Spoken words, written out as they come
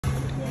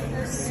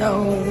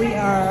So we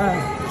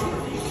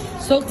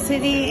are Soak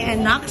City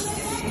and Knott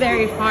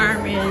Berry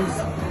Farm is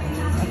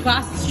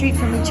across the street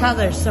from each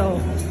other. So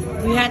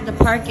we had to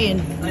park in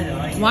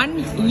one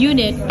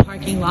unit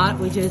parking lot,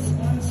 which is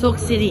Soak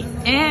City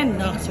and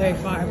Knott Berry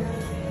Farm.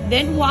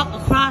 Then walk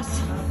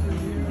across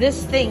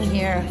this thing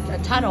here, a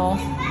tunnel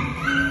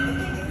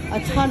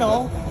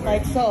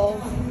like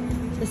so,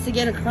 just to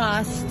get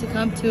across to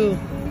come to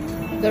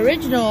the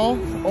original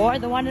or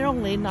the one and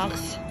only Knott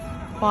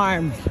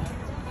Farm.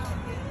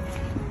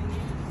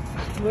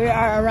 We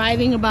are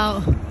arriving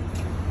about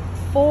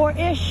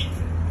 4-ish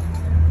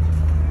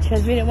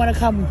because we didn't want to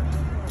come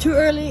too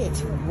early.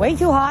 It's way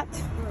too hot.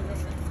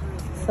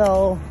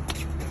 So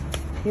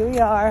here we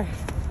are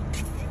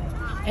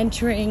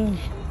entering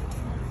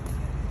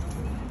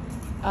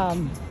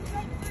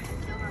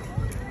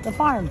the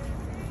farm.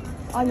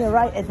 On your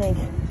right, I think.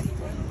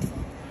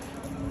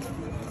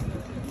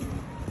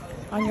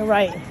 On your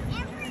right.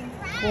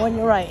 Go on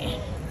your right.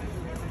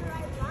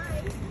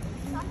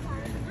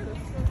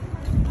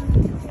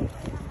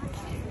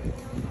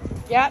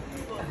 Yep.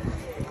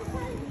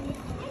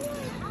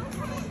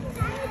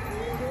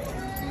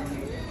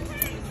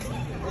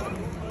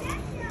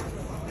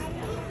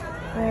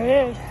 There it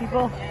is,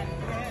 people.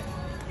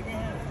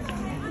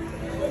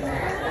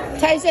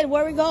 Tyson,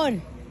 where are we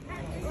going?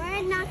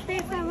 We're not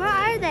there. Where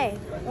are they?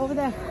 Over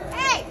there.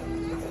 Hey!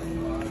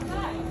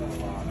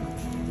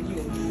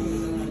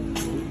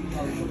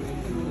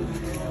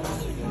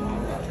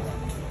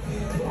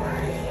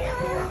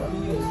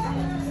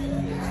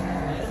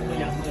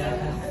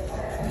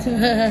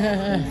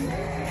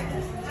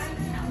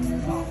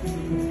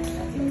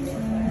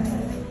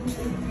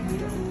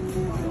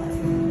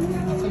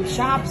 Some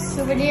shops,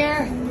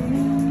 souvenir.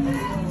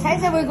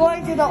 Tyson, we're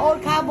going to the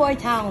old cowboy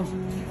town.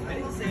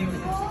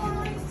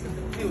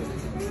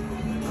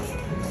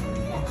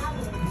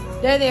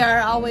 There they are,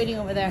 all waiting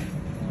over there.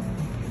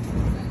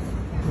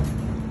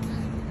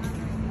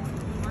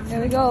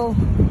 There we go.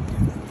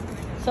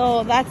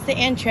 So that's the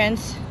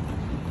entrance.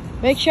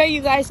 Make sure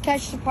you guys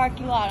catch the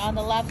parking lot on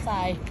the left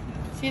side.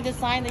 See the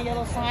sign, the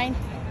yellow sign?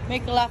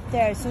 Make a left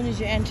there as soon as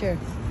you enter.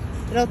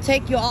 It'll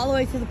take you all the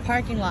way to the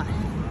parking lot.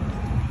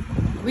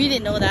 We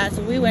didn't know that,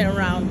 so we went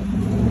around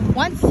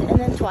once and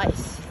then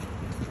twice.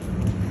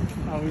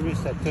 Oh, we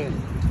missed that turn.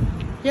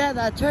 Yeah,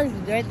 that turn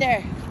is right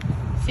there.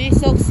 See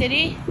Soak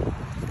City?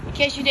 In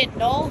case you didn't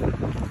know,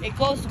 it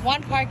goes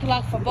one parking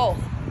lot for both.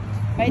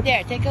 Right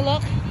there, take a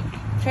look.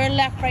 Turn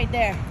left right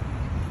there.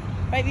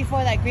 Right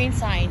before that green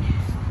sign.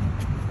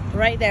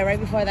 Right there, right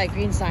before that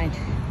green sign.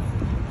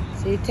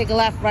 So you take a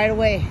left right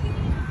away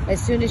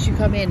as soon as you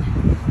come in.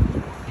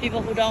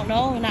 People who don't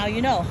know, now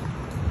you know.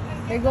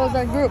 Here goes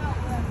our group.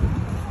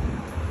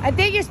 I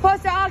think you're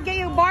supposed to all get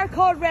your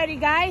barcode ready,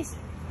 guys.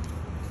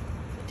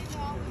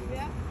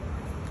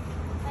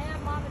 I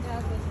have mom and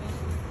dad with me.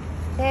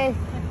 Hey,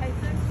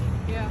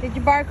 Yeah. get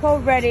your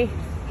barcode ready.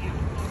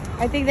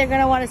 I think they're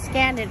gonna want to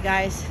scan it,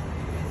 guys.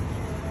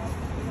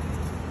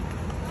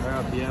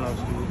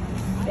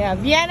 Yeah,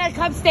 Vienna,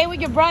 come stay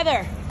with your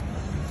brother.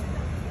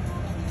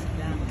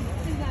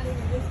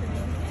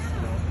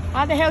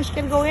 How the hell is she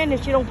gonna go in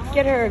if she don't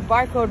get her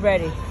barcode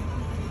ready?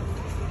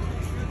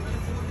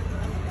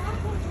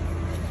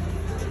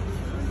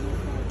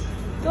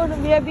 Go,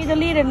 Navia, be the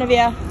leader,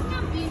 Navia.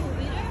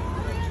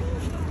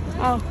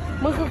 Oh,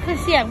 มึงคือ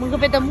เสียง มึงคือ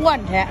เป็นตะม่วน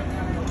แท้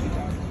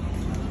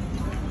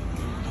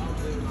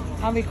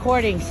I'm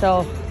recording, so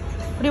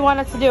what do you want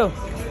us to do?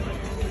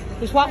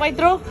 Just walk right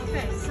through?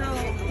 Okay, so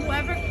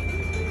whoever,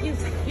 you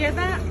hear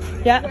that?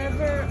 Yeah.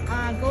 Whoever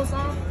goes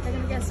off, they're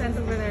gonna get sent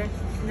over there.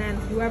 And then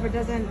whoever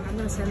doesn't, I'm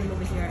gonna send them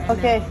over here. And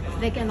Okay.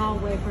 then they can all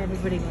wait for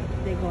everybody when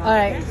they go out. All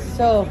right,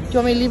 so do you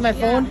want me to leave my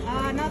phone?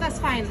 Yeah. No, that's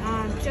fine.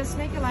 Just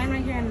make a line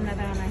right here and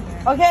another line right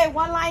here. Okay,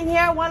 one line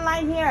here, one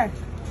line here.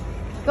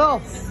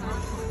 Go.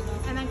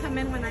 And then come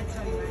in when I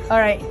tell you.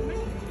 All right.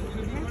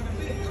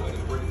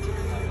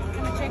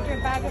 Gonna check your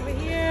bag over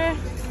here.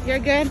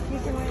 You're good? You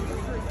can wait.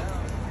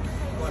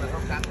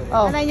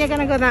 Oh. And then you're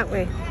gonna go that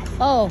way.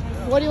 Oh,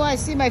 what do you want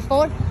to see my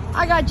phone?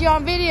 I got you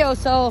on video,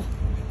 so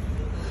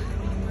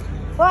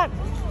what?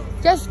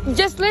 Just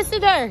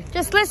listen to her.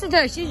 Just listen to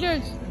her. She's your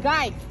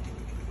guide.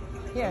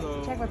 Here,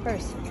 Hello. check my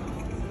purse.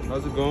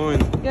 How's it going?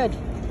 Good.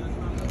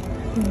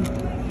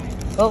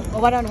 Oh,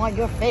 I don't want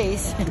your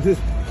face.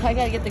 I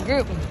gotta get the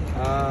group.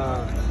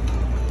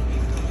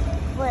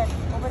 Wait,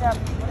 open up.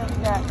 What have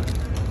we got?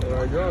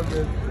 Alright, you're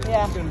good.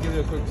 Yeah. Just gonna give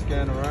you a quick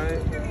scan,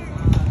 alright?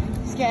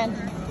 Scan.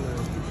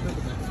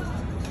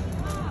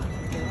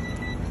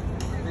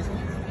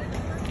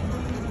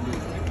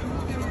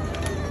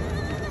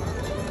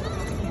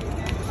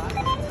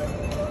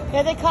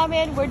 Here they come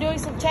in. We're doing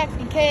some check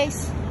in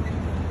case.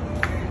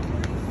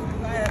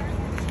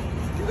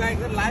 You guys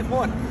good live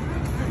one.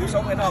 You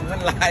so good on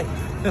good live.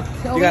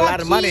 So You got a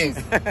lot of money.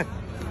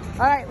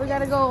 All right, we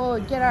gotta go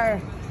get our.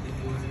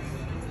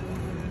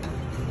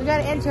 We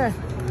gotta enter.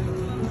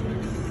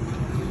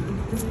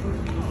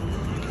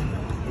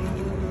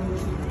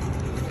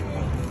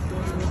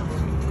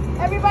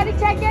 Everybody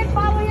check in.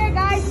 Follow here,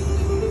 guys.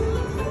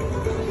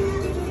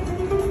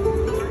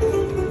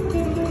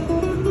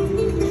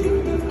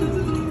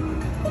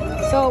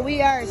 So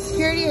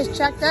security has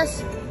checked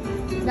us.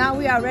 Now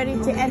we are ready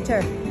to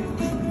enter.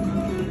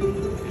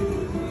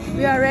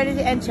 We are ready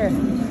to enter.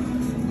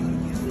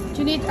 Do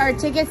you need our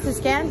tickets to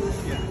scan?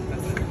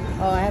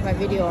 Oh, I have my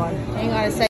video on. Hang on a second.